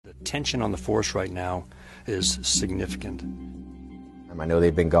Tension on the force right now is significant. I know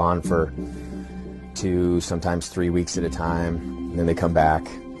they've been gone for 2, sometimes 3 weeks at a time, and then they come back.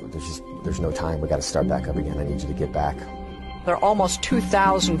 There's no time. We got to start back up again. I need you to get back. They're almost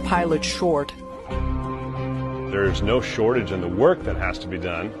 2,000 pilots short. There's no shortage in the work that has to be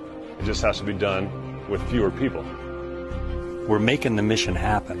done. It just has to be done with fewer people. We're making the mission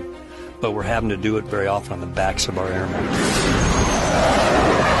happen, but we're having to do it very often on the backs of our airmen.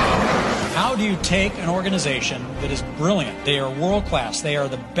 How do you take an organization that is brilliant? They are world-class. They are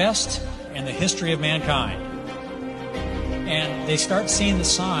the best in the history of mankind. And they start seeing the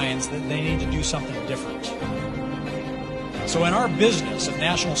signs that they need to do something different. So in our business of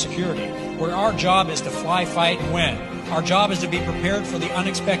national security, where our job is to fly, fight, and win, our job is to be prepared for the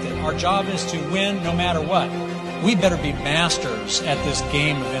unexpected, our job is to win no matter what, we better be masters at this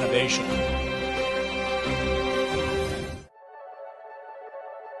game of innovation.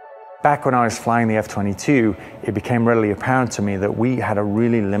 Back when I was flying the F-22, it became readily apparent to me that we had a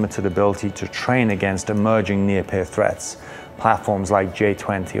really limited ability to train against emerging near-peer threats. Platforms like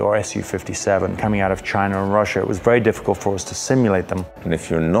J-20 or Su-57 coming out of China and Russia, it was very difficult for us to simulate them. And if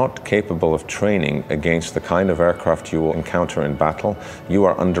you're not capable of training against the kind of aircraft you will encounter in battle, you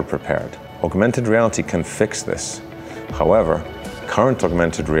are underprepared. Augmented reality can fix this. However, current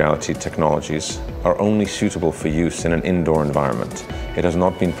augmented reality technologies are only suitable for use in an indoor environment. It has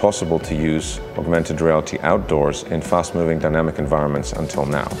not been possible to use augmented reality outdoors in fast-moving dynamic environments until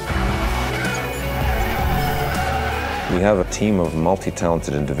now. We have a team of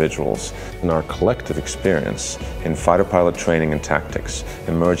multi-talented individuals, and our collective experience in fighter pilot training and tactics,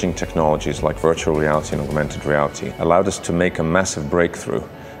 emerging technologies like virtual reality and augmented reality allowed us to make a massive breakthrough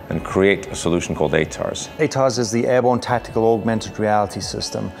and create a solution called ATARS. ATARS is the Airborne Tactical Augmented Reality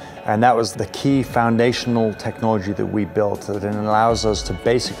System, and that was the key foundational technology that we built, that it allows us to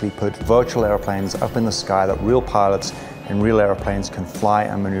basically put virtual airplanes up in the sky that real pilots and real airplanes can fly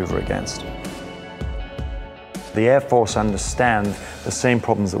and maneuver against. The Air Force understands the same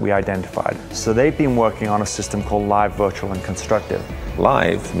problems that we identified. So they've been working on a system called Live, Virtual, and Constructive.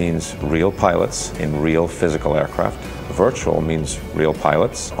 Live means real pilots in real physical aircraft. Virtual means real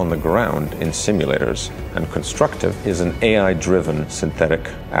pilots on the ground in simulators. And constructive is an AI-driven synthetic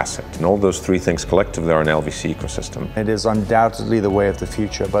asset. And all those three things collectively are an LVC ecosystem. It is undoubtedly the way of the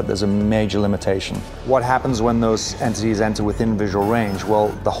future, but there's a major limitation. What happens when those entities enter within visual range? Well,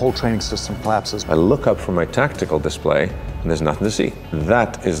 the whole training system collapses. I look up from my tactical display and there's nothing to see.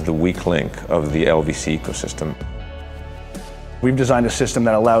 That is the weak link of the LVC ecosystem. We've designed a system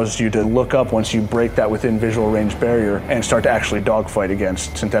that allows you to look up once you break that within visual range barrier and start to actually dogfight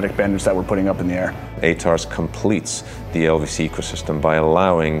against synthetic benders that we're putting up in the air. ATARS completes the LVC ecosystem by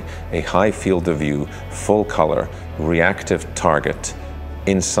allowing a high field of view, full color, reactive target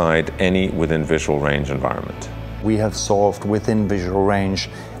inside any within visual range environment. We have solved within visual range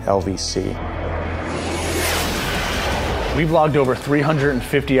LVC. We've logged over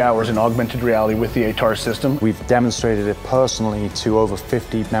 350 hours in augmented reality with the ATARS system. We've demonstrated it personally to over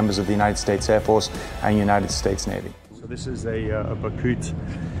 50 members of the United States Air Force and United States Navy. So this is a Berkut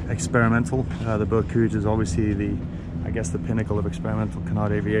experimental. The Berkut is obviously the pinnacle of experimental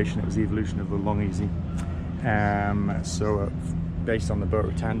canard aviation. It was the evolution of the Long Easy. Based on the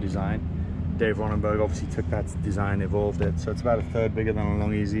Berkut design, Dave Ronenberg obviously took that design, evolved it. So it's about a third bigger than a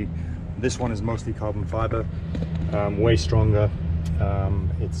Long Easy. This one is mostly carbon fiber, way stronger.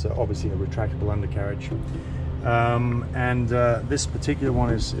 It's obviously a retractable undercarriage. This particular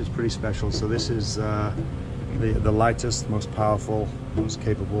one is pretty special. So this is the lightest, most powerful, most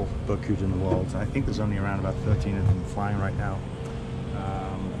capable Berkut in the world. I think there's only around about 13 of them flying right now.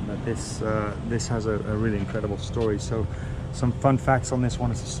 But this has a really incredible story. So some fun facts on this one: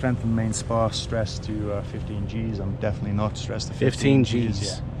 it's a strengthened main spar, stressed to 15 Gs. I'm definitely not stressed to 15 Gs.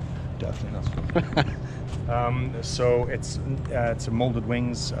 Yeah. Definitely not. So it's a molded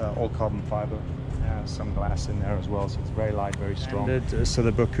wings, all carbon fiber, some glass in there as well, so it's very light, very strong. So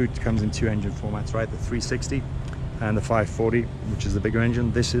the Berkut comes in two engine formats, right? The 360 and the 540, which is the bigger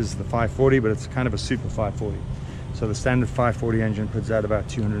engine. This is the 540, but it's kind of a super 540. So the standard 540 engine puts out about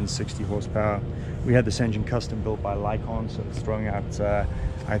 260 horsepower. We had this engine custom built by Lycon, so it's throwing out,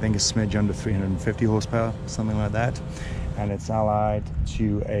 I think, a smidge under 350 horsepower, something like that. And it's allied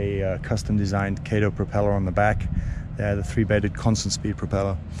to a custom designed Kato propeller on the back. They're the 3-bedded constant speed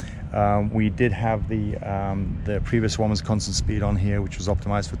propeller. We did have the previous one was constant speed on here, which was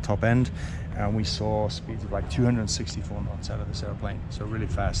optimized for top end, and we saw speeds of like 264 knots out of this airplane, so really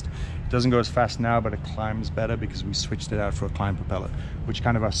fast. It doesn't go as fast now, but it climbs better because we switched it out for a climb propeller, which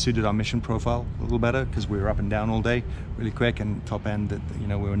kind of suited our mission profile a little better, because we were up and down all day really quick, and top end, you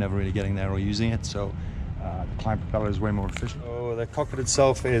know, we were never really getting there or using it, so the climb propeller is way more efficient. So the cockpit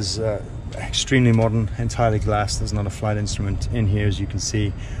itself is extremely modern, entirely glass. There's not a flight instrument in here, as you can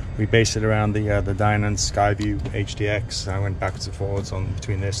see. We base it around the Dynon Skyview HDX. I went backwards and forwards on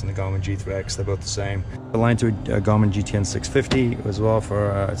between this and the Garmin G3X. They're both the same. Aligned to a Garmin GTN 650 as well.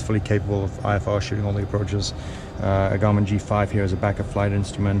 For it's fully capable of IFR, shooting all the approaches. A Garmin G5 here as a backup flight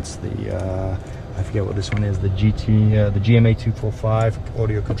instrument. The I forget what this one is. The GMA 245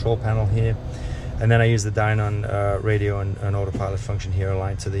 audio control panel here. And then I use the Dynon radio and autopilot function here,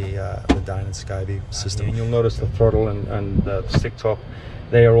 aligned to the Dynon Skyview system. And you'll notice the throttle and the stick top,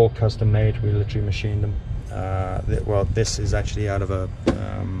 they are all custom made. We literally machined them. Well, this is actually out of a,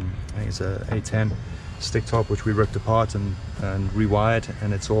 I think it's a A10 stick top, which we ripped apart and rewired,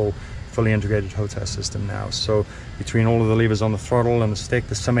 and it's all fully integrated HOTAS system now. So between all of the levers on the throttle and the stick,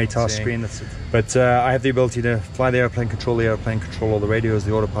 there's some ATAR screen. But I have the ability to fly the airplane, control all the radios,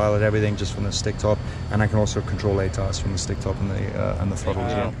 the autopilot, everything just from the stick top, and I can also control ATARs from the stick top and the throttle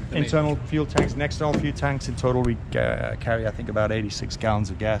as well. Internal fuel tanks and external fuel tanks. In total, we carry, I think, about 86 gallons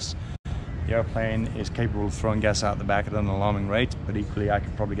of gas. The airplane is capable of throwing gas out the back at an alarming rate, but equally I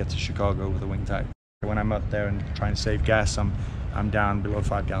could probably get to Chicago with a wing type. When I'm up there and trying to save gas, I'm down below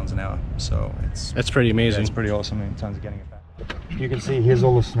 5 gallons an hour, so that's pretty amazing. Yeah, it's pretty awesome in terms of getting it back. You can see here's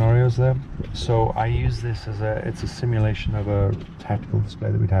all the scenarios there. So I use this as it's a simulation of a tactical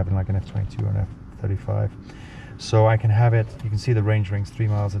display that we'd have in like an F-22 or an F-35. So I can have it. You can see the range rings 3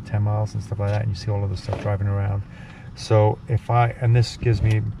 miles and 10 miles and stuff like that, and you see all of the stuff driving around. So and this gives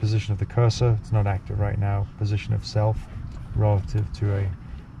me position of the cursor. It's not active right now. Position of self relative to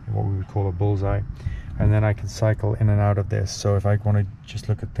what we would call a bullseye. And then I can cycle in and out of this. So if I want to just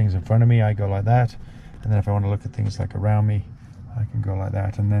look at things in front of me, I go like that. And then if I want to look at things like around me, I can go like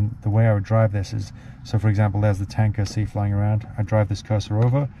that. And then the way I would drive this is, so for example, there's the tanker C flying around. I drive this cursor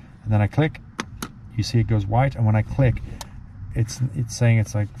over, and then I click. You see it goes white, and when I click, it's saying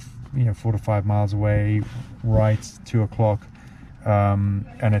it's like, you know, 4 to 5 miles away, right, 2 o'clock,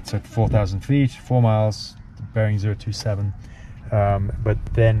 and it's at 4,000 feet, 4 miles, bearing 027. But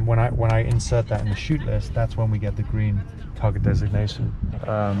then when I insert that in the shoot list, that's when we get the green target designation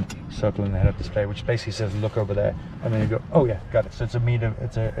circle in the head-up display, which basically says look over there, and then you go, oh yeah, got it. So it's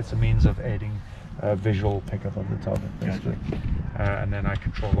a means of aiding visual pickup of the target, basically. Gotcha. And then I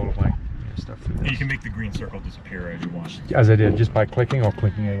control all of my stuff through this. You can make the green circle disappear as you want. As I did, just by clicking or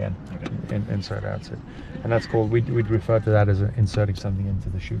clicking again. Okay. Insert outside, and that's called, we'd refer to that as inserting something into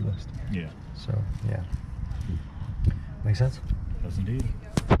the shoot list. Yeah. So yeah. Make sense? Does indeed.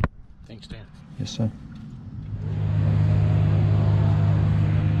 Thanks, Dan. Yes, sir.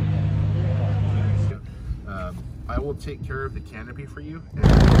 I will take care of the canopy for you.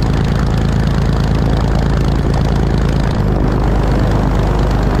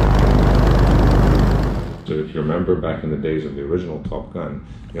 So if you remember back in the days of the original Top Gun,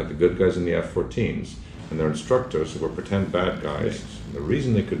 you had the good guys in the F-14s and their instructors who were pretend bad guys. And the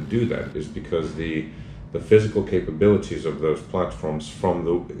reason they could do that is because the physical capabilities of those platforms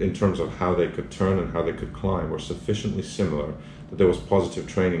in terms of how they could turn and how they could climb were sufficiently similar that there was positive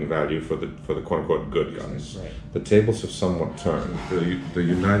training value for the quote-unquote good guys. Right. The tables have somewhat turned. The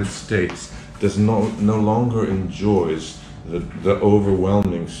United States does no longer enjoys the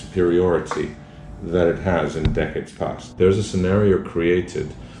overwhelming superiority that it has in decades past. There's a scenario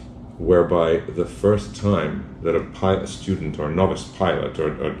created whereby the first time that a student or a novice pilot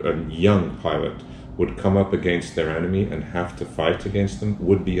or a young pilot would come up against their enemy and have to fight against them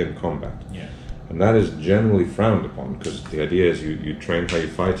would be in combat. Yeah. And that is generally frowned upon, because the idea is you train how you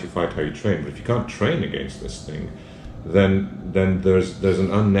fight how you train. But if you can't train against this thing, then there's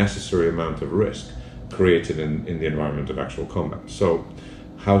an unnecessary amount of risk created in the environment of actual combat. So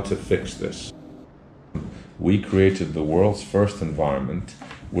how to fix this? We created the world's first environment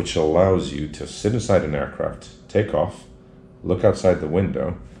which allows you to sit inside an aircraft, take off, look outside the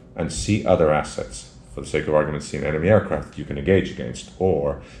window, and see other assets. For the sake of argument, see an enemy aircraft that you can engage against,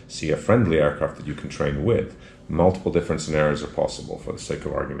 or see a friendly aircraft that you can train with. Multiple different scenarios are possible. For the sake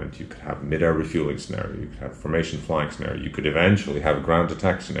of argument, you could have mid-air refueling scenario, you could have formation flying scenario, you could eventually have ground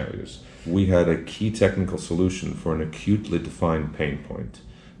attack scenarios. We had a key technical solution for an acutely defined pain point,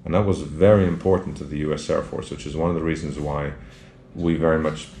 and that was very important to the US Air Force, which is one of the reasons why we very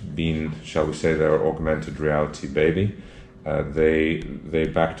much been, shall we say, their augmented reality baby,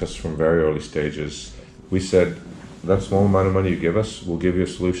 They backed us from very early stages. We said, that small amount of money you give us, we'll give you a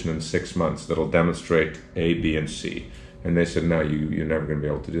solution in 6 months that'll demonstrate A, B, and C. And they said, no, you're never going to be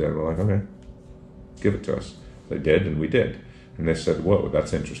able to do that. We're like, okay, give it to us. They did, and we did. And they said, whoa,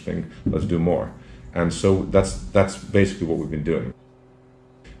 that's interesting. Let's do more. And so that's basically what we've been doing.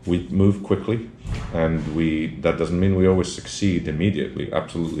 We move quickly, and that doesn't mean we always succeed immediately.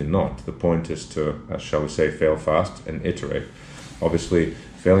 Absolutely not. The point is to, shall we say, fail fast and iterate. Obviously,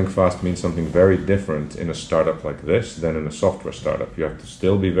 failing fast means something very different in a startup like this than in a software startup. You have to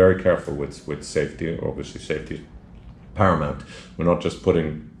still be very careful with safety. Obviously, safety is paramount. We're not just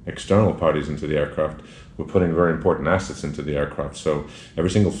putting external parties into the aircraft, we're putting very important assets into the aircraft. So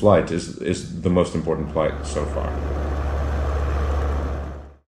every single flight is the most important flight so far.